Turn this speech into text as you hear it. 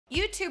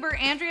YouTuber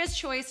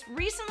AndreasChoice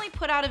recently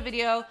put out a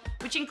video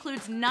which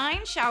includes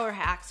 9 shower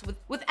hacks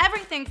with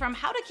everything from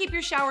how to keep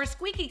your shower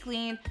squeaky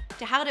clean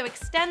to how to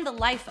extend the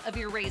life of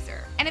your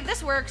razor. And if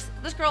this works,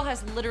 this girl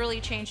has literally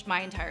changed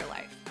my entire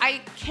life.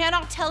 I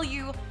cannot tell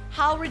you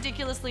how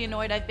ridiculously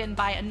annoyed I've been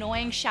by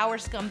annoying shower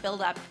scum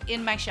buildup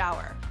in my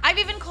shower. I've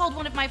even called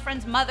one of my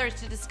friend's mothers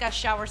to discuss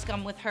shower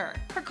scum with her.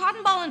 Her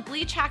cotton ball and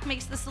bleach hack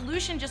makes the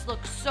solution just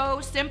look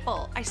so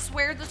simple. I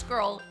swear this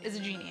girl is a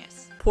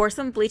genius. Pour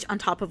some bleach on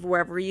top of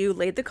wherever you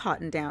laid the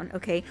cotton down,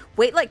 okay?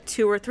 Wait like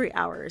 2 or 3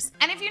 hours.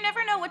 And if you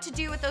never know what to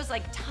do with those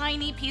like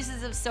tiny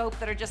pieces of soap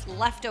that are just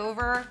left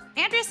over,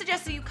 Andrea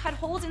suggests that you cut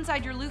holes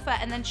inside your loofah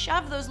and then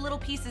shove those little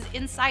pieces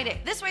inside it.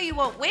 This way you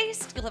won't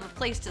waste, you'll have a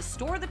place to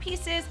store the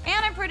pieces,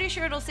 and I'm pretty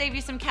sure it'll save you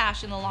some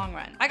cash in the long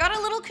run. I got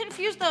a little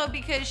confused though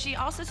because she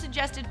also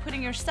suggested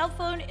putting your cell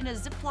phone in a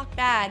Ziploc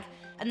bag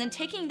and then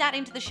taking that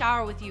into the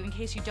shower with you in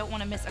case you don't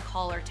want to miss a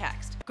call or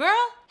text. Girl,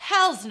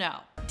 hells no.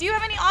 Do you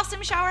have any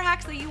awesome shower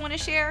hacks that you want to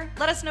share?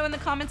 Let us know in the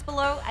comments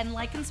below and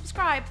like and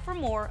subscribe for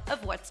more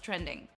of what's trending.